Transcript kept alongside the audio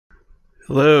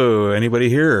Hello, anybody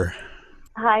here?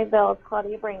 Hi, Bill. It's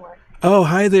Claudia Braymer. Oh,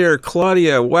 hi there,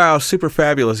 Claudia. Wow, super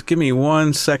fabulous. Give me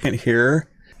 1 second here.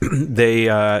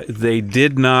 They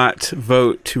did not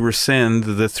vote to rescind.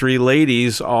 The three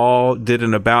ladies all did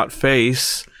an about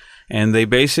face, and they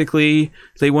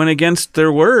went against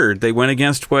their word. They went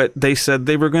against what they said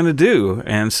they were going to do,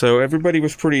 and so everybody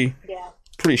was Yeah.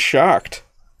 pretty shocked.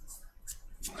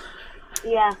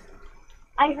 Yeah.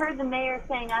 I heard the mayor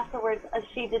saying afterwards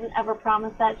she didn't ever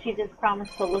promise that. She just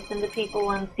promised to listen to people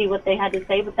and see what they had to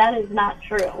say, but that is not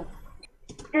true.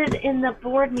 In the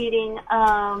board meeting,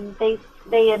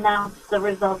 they announced the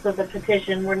results of the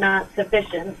petition were not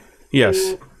sufficient Yes.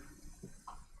 to,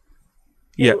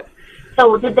 Yeah.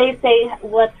 so did they say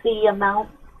what the amount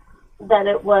that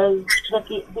it was,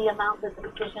 the amount that the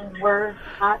petitions were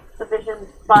not sufficient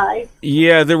by?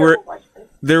 Yeah. Simple question.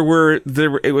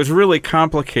 It was really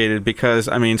complicated because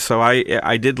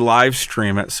I did live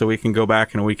stream it, so we can go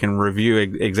back and we can review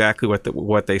exactly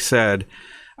what they said.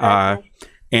 Uh, Okay.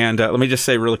 and let me just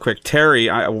say really quick, Terry,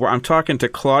 I'm talking to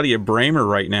Claudia Braymer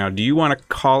right now. Do you want to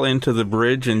call into the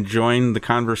bridge and join the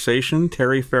conversation,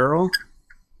 Terri Farrell?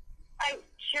 I'm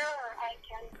sure I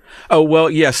can. Oh, well,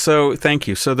 yes. So thank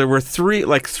you. So there were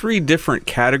three different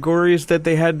categories that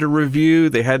they had to review.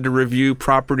 They had to review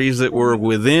properties that were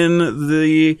within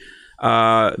the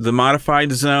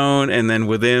modified zone, and then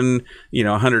within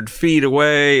 100 feet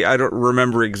away. I don't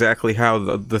remember exactly how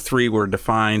the three were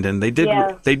defined, and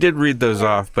Yeah. they did read those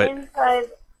off. But Inside,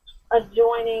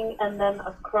 adjoining, and then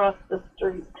across the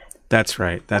street. that's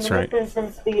right. And That's in right. this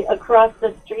instance, the across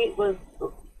the street was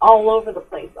all over the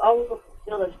place, all over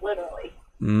the village, literally.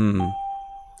 Mm.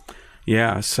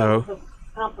 Yeah. So So it was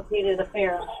a complicated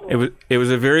affair, I'm it sure. was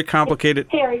a very complicated.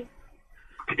 Terry.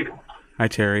 Hi,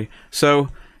 Terry. So,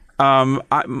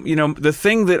 the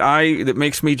thing that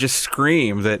makes me just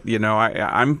scream that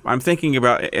I'm thinking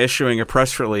about issuing a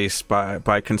press release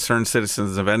by concerned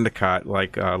citizens of Endicott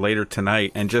later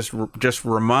tonight, and just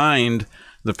remind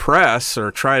the press, or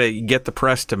try to get the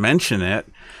press to mention it,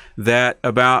 that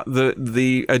about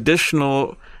the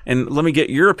additional. And let me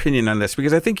get your opinion on this,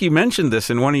 because I think you mentioned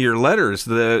this in one of your letters,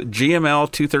 the GML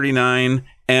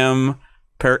 239M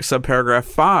subparagraph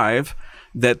 5,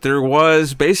 that there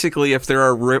was basically, if there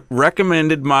are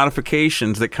recommended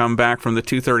modifications that come back from the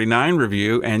 239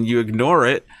 review and you ignore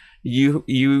it,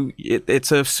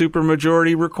 it's a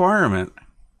supermajority requirement.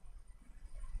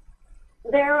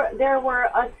 There were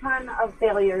a ton of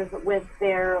failures with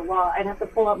their law. I'd have to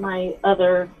pull up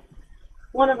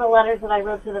one of the letters that I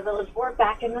wrote to the village board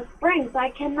back in the spring. So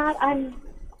I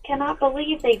cannot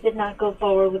believe they did not go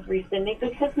forward with rescinding,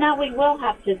 because now we will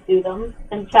have to sue them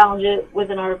and challenge it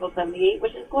with an Article 78,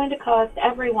 which is going to cost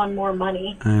everyone more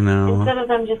money I know. instead of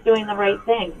them just doing the right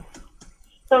thing.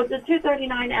 So the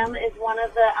 239M is one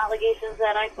of the allegations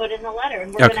that I put in the letter,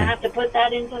 and we're going to Okay. have to put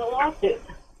that into the lawsuit.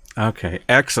 Okay.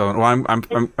 Excellent. Well,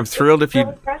 I'm thrilled if It's you.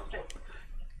 really frustrating.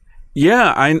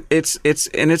 Yeah.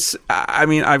 I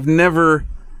mean, I've never.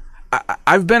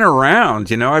 I've been around,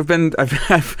 I've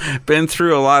been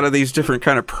through a lot of these different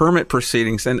kind of permit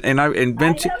proceedings, and I've and I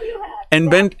been know to you have. and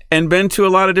Yeah. been to a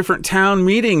lot of different town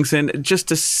meetings, and just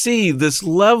to see this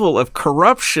level of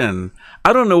corruption.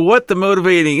 I don't know what the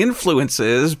motivating influence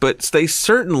is, but they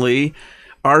certainly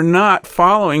are not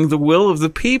following the will of the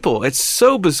people. It's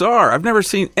so bizarre. I've never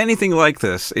seen anything like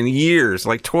this in years,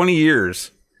 like 20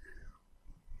 years.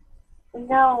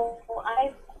 No,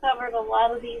 I've covered a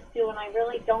lot of these too, and I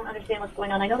really don't understand what's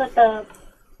going on. I know that the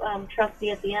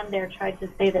trustee at the end there tried to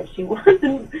say that she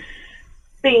wasn't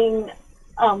being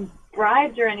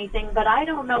bribed or anything, but I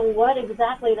don't know what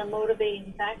exactly the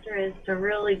motivating factor is to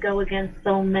really go against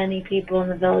so many people in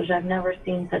the village. I've never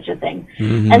seen such a thing.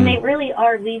 And they really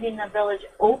are leaving the village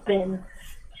open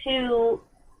to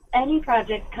any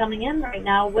project coming in right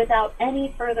now without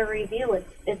any further review.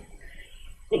 It's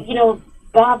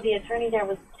Bob, the attorney there,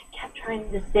 kept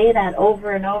trying to say that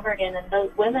over and over again, and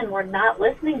those women were not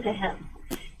listening to him.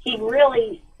 He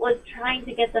really was trying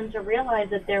to get them to realize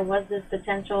that there was this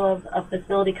potential of a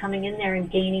facility coming in there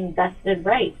and gaining vested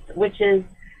rights, which is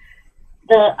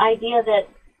the idea that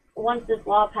once this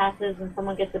law passes and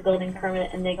someone gets a building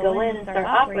permit and they go in and start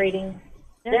operating,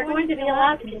 they're going to be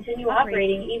allowed to continue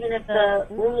operating even if the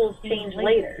rules change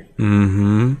later.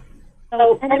 Mm-hmm.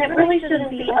 So, and it really shouldn't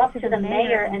be up to the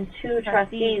mayor and two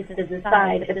trustees to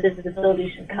decide if this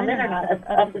facility should come in or not.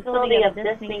 A facility of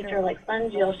this nature, like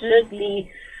Sunjail, should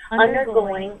be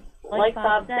undergoing, like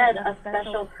Bob said, a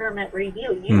special permit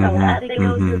review. You know that. They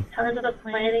go through tons of the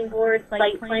planning board,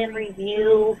 site plan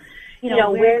review,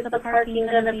 where's the parking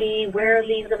going to be, where are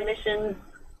these emissions,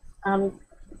 how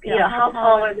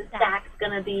tall are the stacks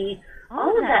going to be,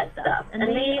 all of that stuff. And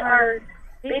they are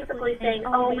basically saying,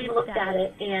 oh, we looked at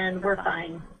it and we're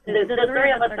fine. The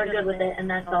three of us are good with it, and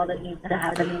that's all that needs to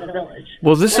happen in the village.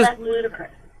 Well, that's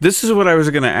ludicrous. This is what I was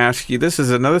going to ask you. This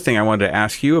is another thing I wanted to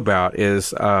ask you about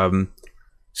is,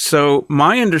 so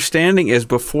my understanding is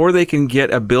before they can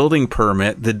get a building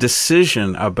permit, the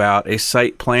decision about a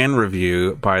site plan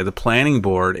review by the planning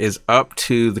board is up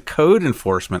to the code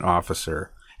enforcement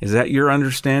officer. Is that your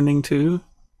understanding too?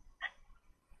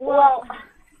 Well,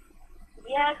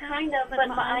 yeah, kind of, but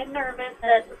I'm nervous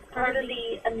that part of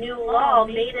the new law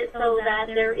made it so that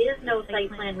there is no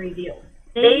site plan review.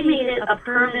 They made it a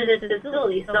permitted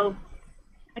facility, so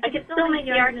I could still make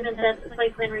the argument that the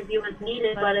site plan review is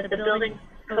needed, but if the building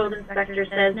code inspector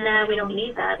says, nah, we don't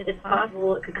need that, it's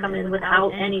possible it could come in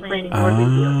without any planning board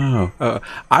review.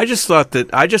 I just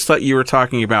thought you were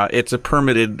talking about it's a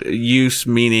permitted use,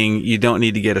 meaning you don't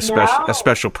need to get a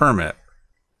special permit.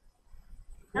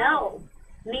 No.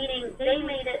 Meaning they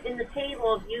made it in the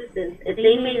table of uses.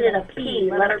 They made it a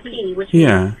P, letter P, which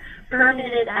means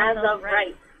permitted as of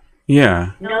right.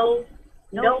 Yeah. No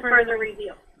further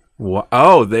review.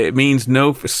 Oh, that means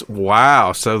no.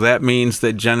 Wow. So that means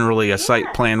that generally a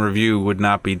site plan review would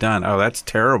not be done. Oh, that's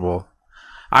terrible.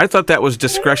 I thought that was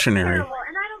discretionary. Terrible,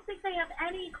 and I don't think they have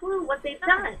any clue what they've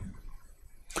done.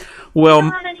 Well, they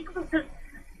don't have any clue, 'cause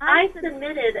I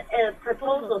submitted a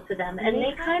proposal to them, and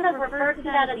they kind of referred to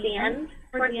that at the end,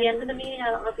 toward the end of the meeting. I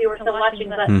don't know if you were still watching,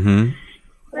 but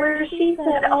where she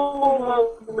said, oh,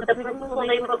 well, the proposal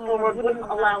they put forward wouldn't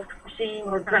allow crushing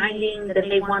or grinding that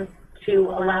they want to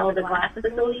allow the glass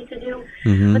facility to do.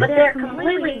 But they're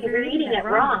completely reading it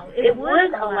wrong. It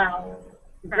would allow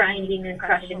grinding and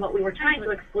crushing. What we were trying to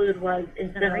exclude was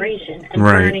incineration and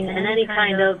burning and any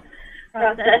kind of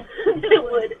process that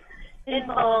would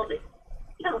involve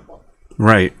chemicals.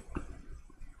 Right.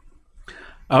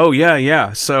 Oh,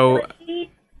 yeah. So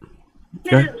she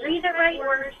didn't read it right,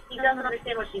 or she doesn't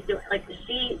understand what she's doing. Like,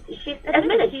 she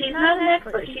admitted she's not an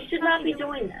expert. She should not be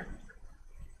doing this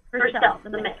herself, the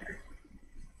mayor.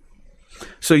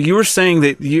 So you were saying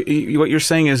that what you're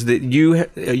saying is that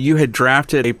you had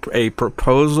drafted a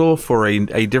proposal for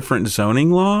a different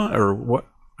zoning law, or what?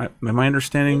 Am I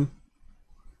understanding?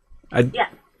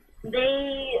 Yes,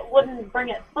 they wouldn't bring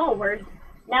it forward.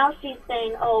 Now she's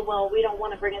saying, oh, well, we don't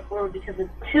want to bring it forward because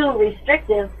it's too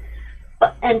restrictive.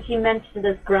 And she mentioned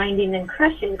this grinding and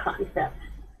crushing concept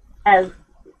as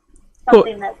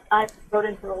something that I wrote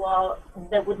into the law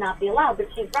that would not be allowed. But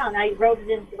she's wrong. I wrote it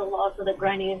into the law so that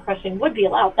grinding and crushing would be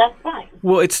allowed. That's fine.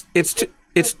 Well, it's basic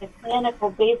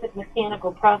mechanical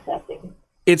processing.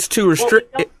 It's too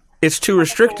restrictive. It's too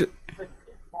restrictive.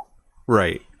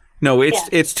 Right. No,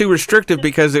 it's too restrictive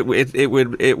because it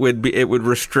would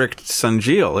restrict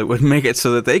Sunjil. It would make it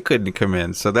so that they couldn't come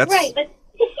in. So that's right. But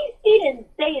she didn't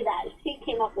say that. She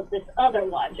came up with this other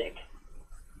logic.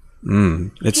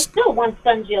 She still wants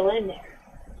Sunjil in there.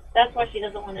 That's why she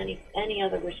doesn't want any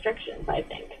other restrictions, I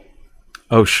think.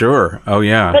 Oh, sure. Oh,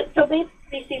 yeah. But so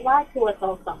basically, she lied to us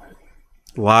all summer.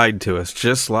 Lied to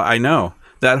us. I know.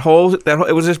 That whole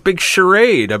it was this big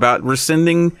charade about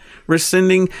rescinding,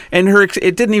 and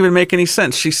it didn't even make any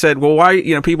sense. She said, "Well, why?"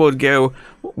 People would go,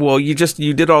 "Well, you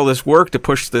did all this work to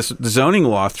push this zoning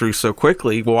law through so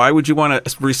quickly. Well, why would you want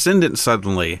to rescind it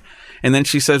suddenly?" And then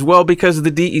she says, "Well, because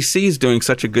the DEC is doing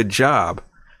such a good job."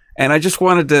 And I just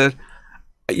wanted to,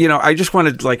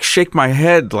 like shake my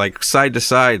head like side to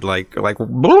side, like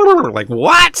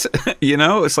what?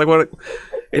 It's like what?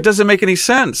 It doesn't make any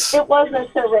sense. It was a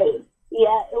charade.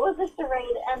 Yeah, it was a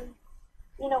charade, and,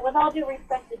 with all due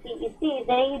respect to DEC,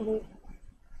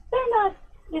 they're not,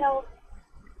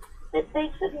 they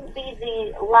shouldn't be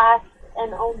the last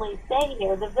and only say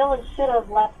here. The village should have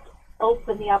left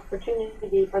open the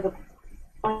opportunity for the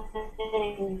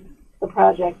planning the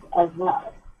project as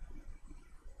well.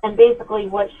 And basically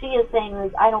what she is saying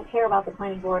is, I don't care about the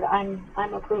planning board, I'm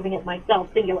approving it myself,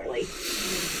 singularly.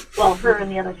 Well, her and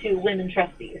the other two women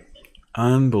trustees.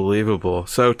 Unbelievable.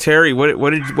 So, Terri,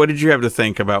 what did you have to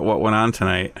think about what went on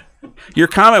tonight? Your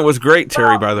comment was great,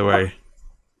 Terri, by the way.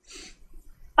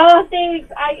 Oh,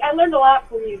 thanks. I learned a lot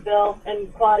from you, Bill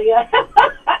and Claudia.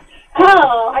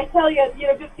 I tell you,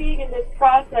 just being in this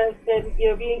process and,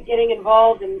 getting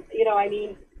involved and,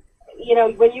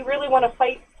 when you really want to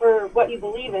fight for what you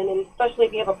believe in, and especially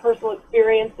if you have a personal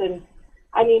experience, and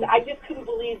I just couldn't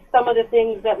believe some of the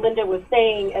things that Linda was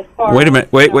saying as far Wait a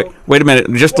minute. Wait a minute.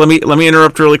 Just let me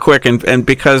interrupt really quick, and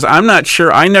because I'm not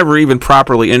sure, I never even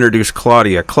properly introduced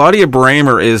Claudia. Claudia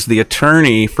Braymer is the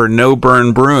attorney for No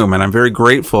Burn Broom, and I'm very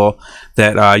grateful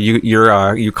that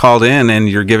you called in and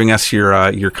you're giving us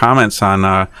your comments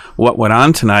on what went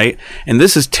on tonight. And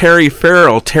this is Terri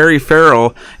Farrell. Terri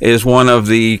Farrell is one of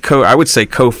the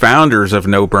co-founders of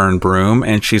No Burn Broom,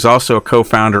 and she's also a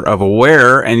co-founder of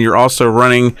Aware. And you're also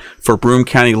running for Broome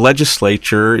County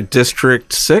Legislature,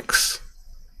 District 6.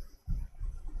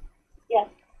 Yes.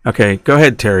 Okay, go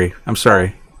ahead, Terri. I'm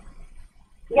sorry.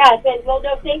 Yes, and well,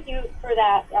 no, thank you for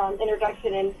that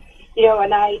introduction. And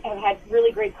and I have had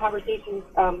really great conversations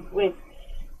with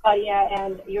Claudia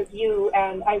and you,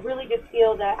 and I really just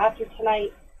feel that after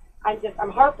tonight,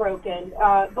 I'm heartbroken.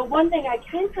 But one thing I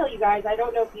can tell you guys, I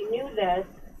don't know if you knew this,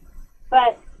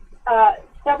 but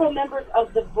several members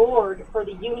of the board for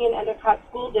the Union Endicott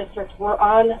School District were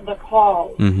on the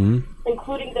call,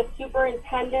 including the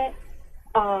superintendent.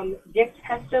 Dick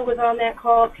Testa was on that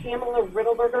call. Pamela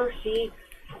Riddleberger,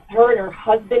 her and her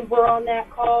husband were on that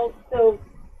call. So,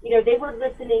 they were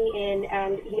listening in,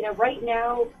 and, right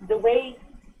now, the way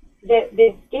that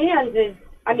this stands is,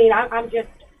 a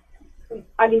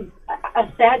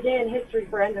sad day in history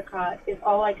for Endicott is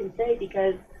all I can say,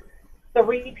 because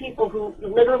 3 people who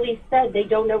literally said they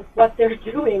don't know what they're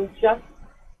doing just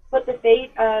put the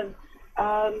fate of,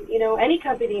 any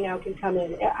company now can come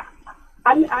in.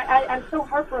 I'm so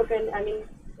heartbroken.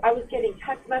 I was getting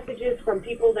text messages from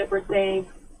people that were saying,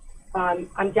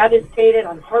 I'm devastated,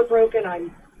 I'm heartbroken,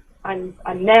 I'm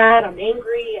mad, I'm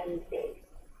angry, and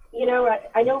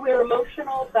I know we're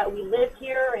emotional, but we live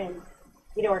here, and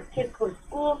our kids go to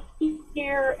school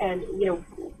here, and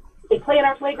they play in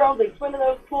our playgrounds, they swim in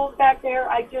those pools back there.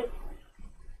 I just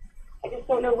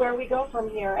don't know where we go from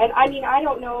here. And I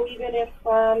don't know even if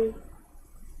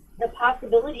the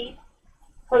possibility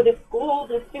for the school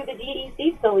to sue the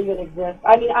DEC still even exists.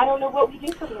 I don't know what we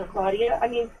do from here, Claudia.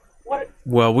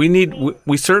 Well,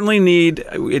 we certainly need,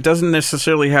 it doesn't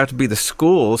necessarily have to be the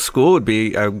school. School would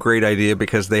be a great idea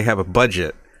because they have a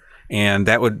budget, and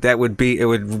it would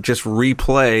just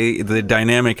replay the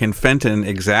dynamic in Fenton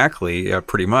exactly,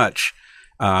 pretty much,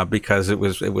 because it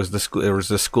was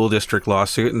the school district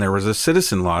lawsuit, and there was a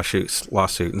citizen lawsuit,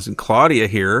 and Claudia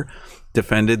here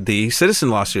defended the citizen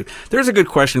lawsuit. There's a good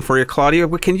question for you, Claudia.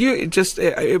 Can you just,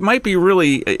 it might be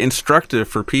really instructive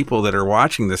for people that are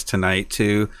watching this tonight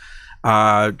to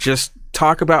just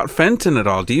talk about Fenton at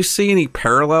all. Do you see any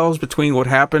parallels between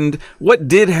what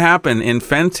did happen in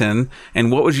Fenton, and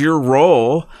what was your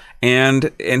role, and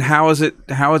how is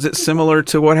it similar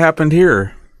to what happened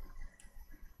here?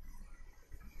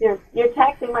 You're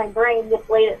taxing my brain this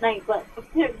late at night, but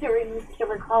to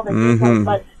recall the details.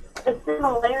 But the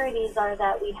similarities are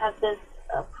that we have this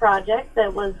project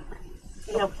that was,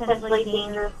 potentially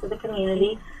dangerous to the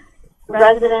community.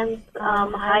 Residents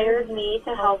hired me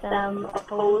to help them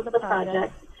oppose the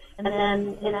project, and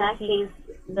then in that case,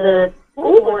 the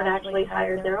school board actually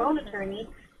hired their own attorney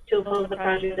to oppose the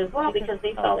project as well, because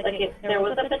they felt like there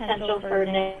was a potential for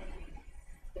negative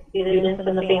students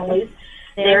and the families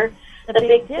there. The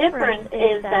big difference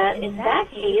is that in that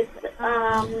case,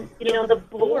 the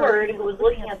board who was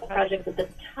looking at the project at the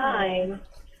time,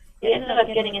 they ended up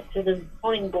getting it to the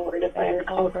zoning board, if I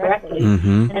recall correctly,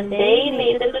 and they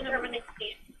made the determination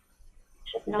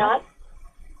not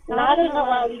an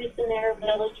allowed use in their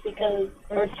village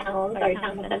town of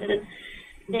Fenton.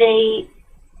 They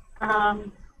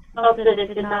felt that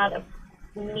it did not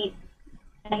meet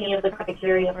any of the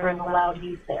criteria for an allowed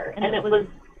use there, and it was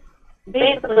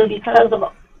basically because of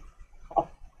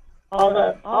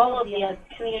all of the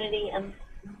community and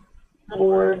the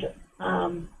board,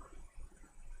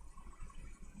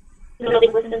 they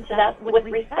listened to that with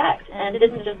respect and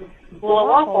didn't just blow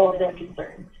off all of their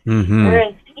concerns.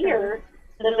 Whereas here,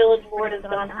 the village board has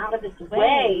gone out of its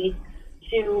way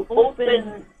to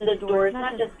open the doors,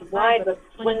 not just wide, but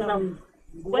swing them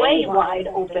way wide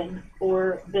open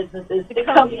for businesses to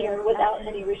come here without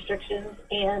any restrictions.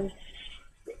 And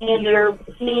you're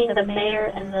seeing the mayor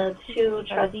and the 2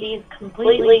 trustees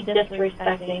completely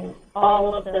disrespecting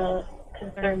all of the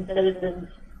concerned citizens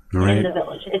in the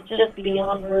village. It's just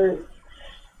beyond words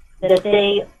that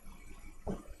they,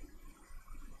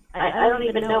 I don't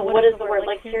even know what is the word.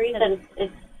 Like Terri said,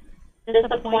 it's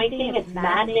disappointing, it's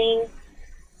maddening,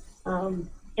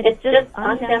 it's just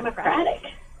undemocratic.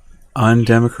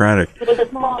 Undemocratic. With a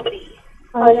small b.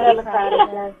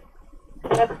 Undemocratic.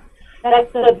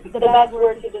 That's the best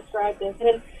word to describe this.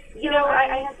 And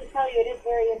I have to tell you, it is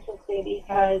very interesting,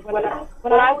 because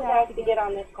when I was asked to get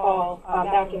on this call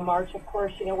back in March, of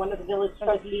course, one of the village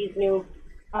trustees knew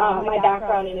my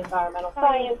background in environmental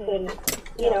science, and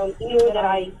knew that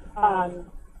I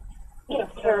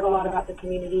cared a lot about the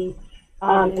community.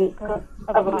 and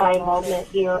of my involvement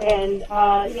here. And,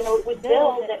 you know, it was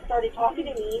Bill that started talking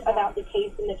to me about the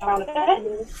case in the town of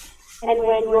Fenton. And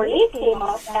when your name came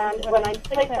up, and when I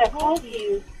placed that call to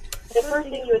you, the first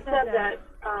thing you had said that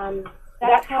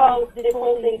that's how this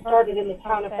whole thing started in the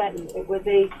town of Fenton. It was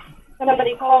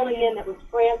somebody calling in that was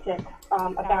frantic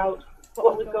about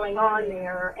what was going on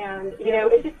there. And, you know,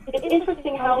 it's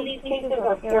interesting how these cases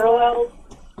are parallels.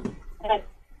 That,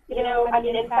 you know, I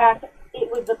mean, in fact, it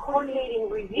was the coordinating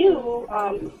review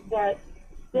that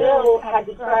Bill had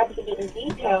described to me in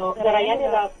detail that I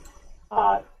ended up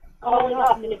calling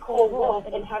up Nicole Wolf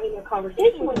and having a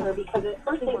conversation with her, because at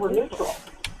first they were neutral.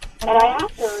 And I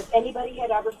asked her if anybody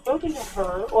had ever spoken to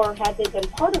her or had they been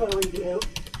part of a review,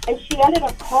 and she ended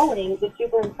up calling the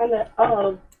superintendent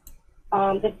of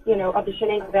the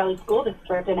Shenango Valley School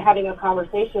District and having a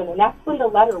conversation, and that's when the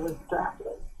letter was drafted.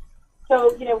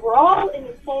 So, you know, we're all in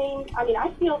the same, I mean,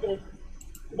 I feel that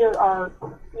there are,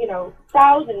 you know,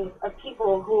 thousands of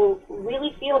people who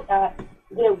really feel that,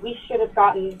 you know, we should have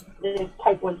gotten this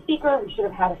Type 1 seeker, we should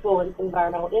have had a full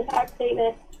environmental impact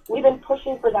statement. We've been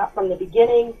pushing for that from the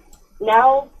beginning.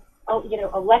 Now, you know,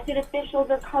 elected officials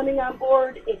are coming on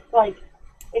board. It's like,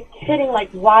 it's hitting like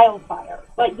wildfire.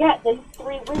 But yet, these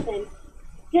three women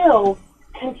still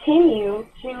continue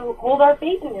to hold our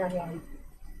fate in their hands.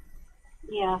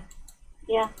 Yeah,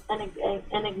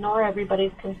 and ignore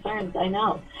everybody's concerns, I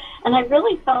know. And I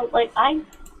really felt like I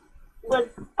was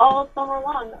all summer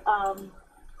long,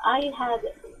 I had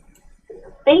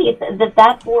faith that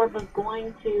that board was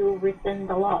going to rescind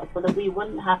the law so that we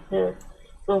wouldn't have to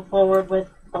go forward with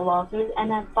the lawsuit.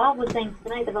 And as Bob was saying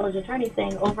tonight, the village attorney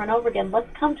saying over and over again, let's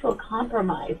come to a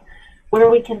compromise where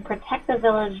we can protect the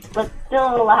village but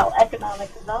still allow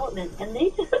economic development. And they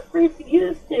just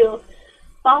refused to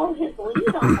follow his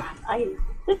lead on that. I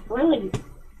just really,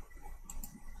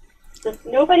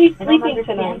 nobody's sleeping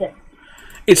tonight.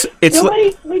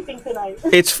 Nobody's sleeping tonight.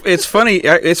 It's funny.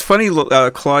 It's funny,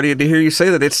 Claudia, to hear you say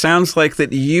that. It sounds like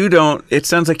you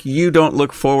don't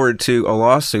look forward to a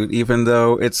lawsuit, even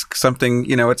though it's something,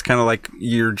 you know, it's kind of like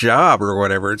your job or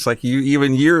whatever. It's like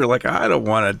you're like, I don't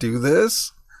want to do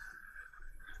this.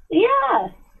 Yeah.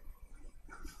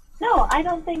 No, I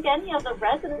don't think any of the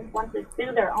residents want to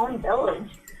sue their own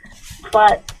village,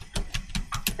 but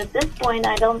at this point,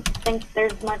 I don't think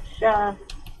there's much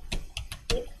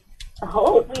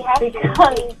hope. We have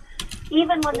because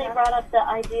even when they brought up the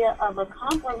idea of a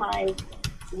compromise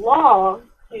law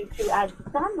to add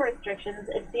some restrictions,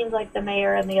 it seems like the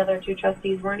mayor and the other two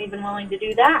trustees weren't even willing to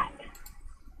do that.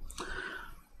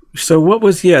 So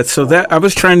so that I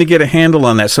was trying to get a handle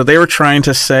on that. So they were trying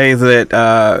to say that,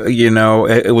 you know,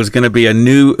 it was going to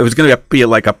be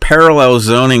like a parallel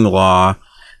zoning law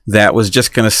that was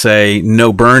just going to say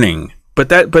no burning. But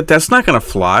that's not going to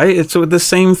fly. It's the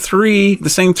same three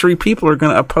people are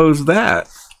going to oppose that.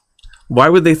 Why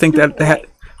would they think that?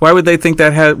 Why would they think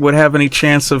that would have any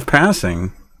chance of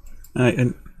passing?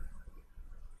 Well,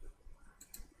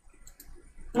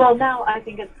 now I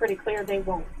think it's pretty clear they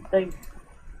won't.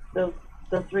 The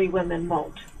three women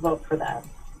won't vote for that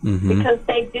because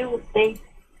they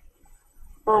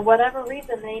for whatever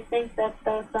reason they think that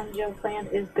the Sun Joe plan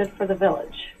is good for the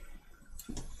village.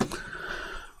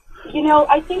 You know,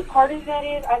 I think part of that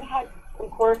is I've had some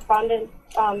correspondence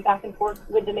back and forth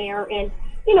with the mayor, and,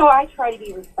 you know, I try to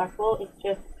be respectful. It's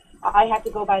just I have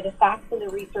to go by the facts and the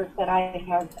research that I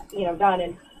have, you know, done.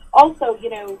 And also, you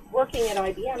know, working at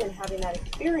IBM and having that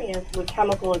experience with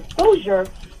chemical exposure,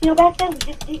 you know, back then we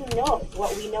just didn't know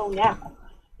what we know now.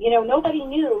 You know, nobody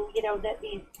knew, you know, that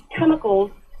these chemicals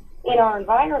in our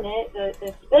environment,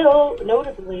 the spill,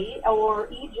 notably, or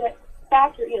EJ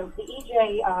factor, you know, the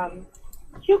EJ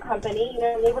Q company, you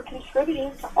know, they were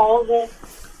contributing to all this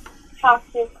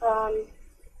toxic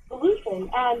pollution,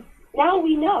 and now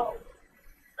we know.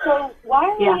 So why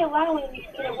are we allowing,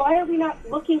 you know, why are we not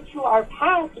looking to our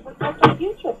past to protect our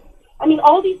future? I mean,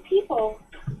 all these people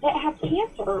that have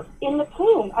cancer in the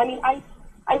plume. I mean, I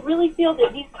really feel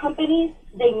that these companies,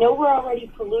 they know we're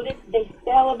already polluted. They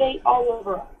salivate all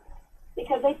over us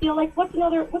because they feel like, what's a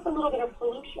little bit of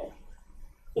pollution?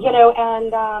 You know,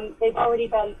 and they've already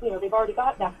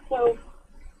got that. So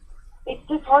it's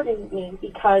disheartening me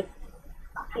because,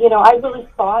 you know, I really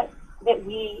thought that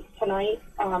we tonight,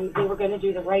 they were going to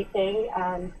do the right thing,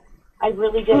 and I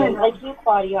really did. And like you,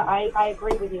 Claudia, I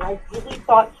agree with you. I really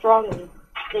thought strongly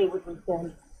they would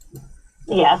rescind.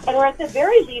 Yes. And or at the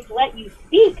very least, let you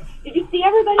speak. Did you see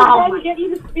everybody trying to get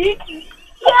you to speak?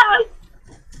 Yes!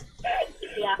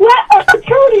 Yeah. Let our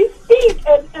attorney speak!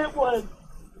 And it was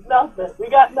nothing. We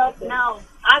got nothing. No,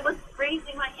 I was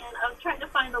raising my hand. I was trying to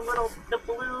find the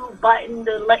blue button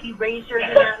to let you raise your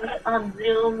hand on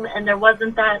Zoom, and there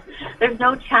wasn't that. There's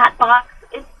no chat box.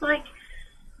 It's like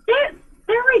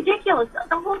they're ridiculous.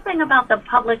 The whole thing about the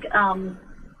public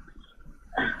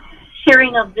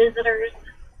hearing of visitors,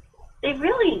 they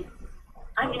really.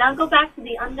 I mean, I'll go back to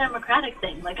the undemocratic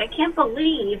thing. Like, I can't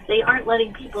believe they aren't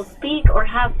letting people speak or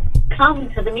have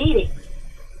come to the meetings.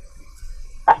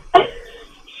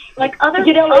 Like other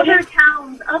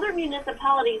towns, other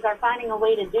municipalities are finding a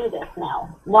way to do this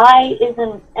now. Why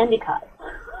isn't Endicott?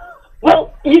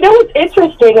 Well, what's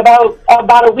interesting?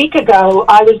 About a week ago,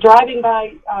 I was driving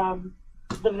by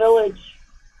the village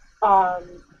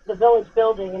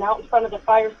building, and out in front of the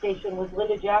fire station was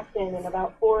Linda Jackson and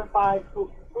about 4 or 5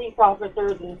 police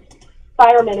officers and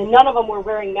firemen, and none of them were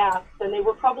wearing masks, and they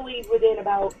were probably within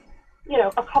about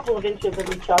a couple of inches of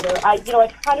each other. I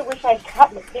kind of wish I had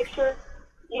gotten a picture.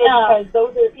 Because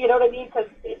those are, you know what I mean? Because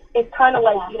it's kind of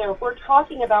like, if we're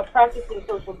talking about practicing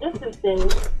social distancing,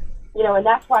 and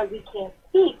that's why we can't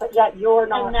speak, but yet you're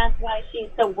not. And that's why she's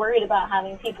so worried about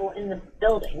having people in the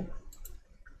building.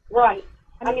 Right.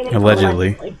 I mean,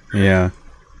 allegedly. Yeah.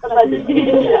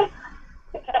 Allegedly.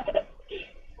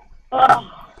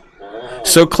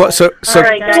 So. All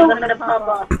right, guys, I'm going to pop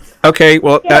off. Okay,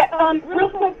 well. Real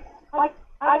quick,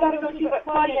 I got to go too, but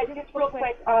Claudia, just real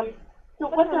quick, so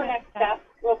what's our next step?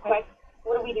 Real quick,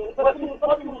 what do we do? What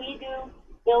can we do,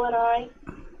 Bill and I,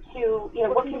 to,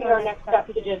 what can be our next step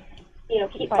to just,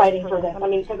 keep fighting for this? I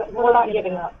mean, because we're not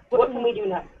giving up. What can we do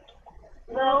next?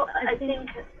 Well, I think,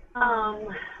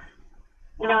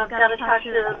 I've got to talk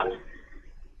to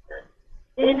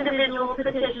individual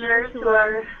petitioners who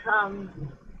have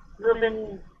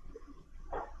been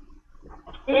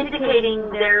indicating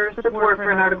their support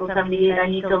for an Article 78. I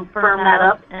need to firm that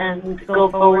up and go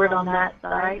forward on that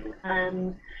side.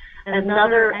 And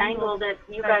another angle that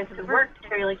you guys have worked,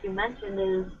 Terri, like you mentioned,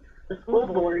 is the school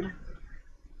board.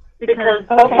 Because,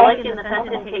 like in the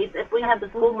Fenton case, if we had the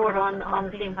school board on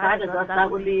the same side as us, that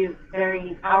would be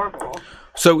very powerful.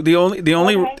 So the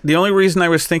only reason I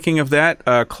was thinking of that,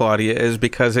 Claudia, is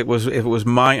because it was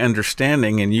my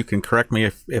understanding, and you can correct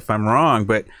me if I'm wrong,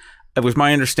 but it was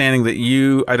my understanding that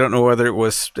I don't know whether it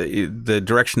was the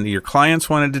direction that your clients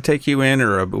wanted to take you in,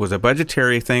 or it was a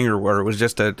budgetary thing, or it was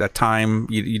just a time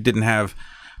you didn't have.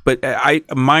 But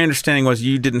my understanding was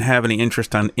you didn't have any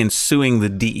interest in suing the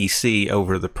DEC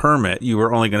over the permit. You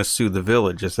were only going to sue the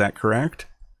village. Is that correct?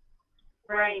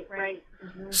 Right.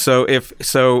 Mm-hmm. So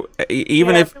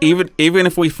even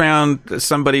if we found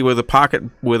somebody with a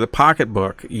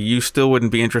pocketbook, you still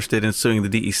wouldn't be interested in suing the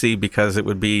DEC because it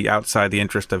would be outside the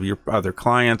interest of your other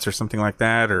clients or something like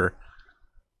that, or.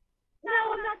 No,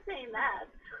 I'm not saying that.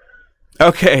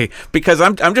 Okay, because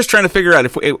I'm just trying to figure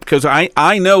out because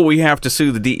I know we have to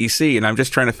sue the DEC, and I'm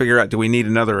just trying to figure out, do we need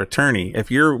another attorney?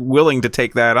 If you're willing to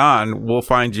take that on, we'll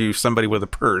find you somebody with a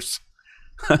purse.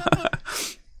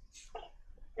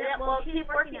 Yeah, well, keep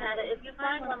working at it. If you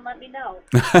find one, let me know.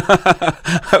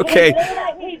 Okay.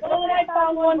 Hey, Bill and I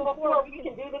found one before. We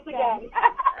can do this again.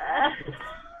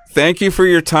 Thank you for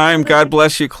your time. God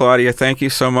bless you, Claudia. Thank you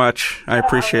so much. I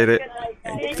appreciate it.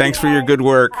 Thanks for your good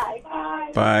work.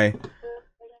 Bye. Bye.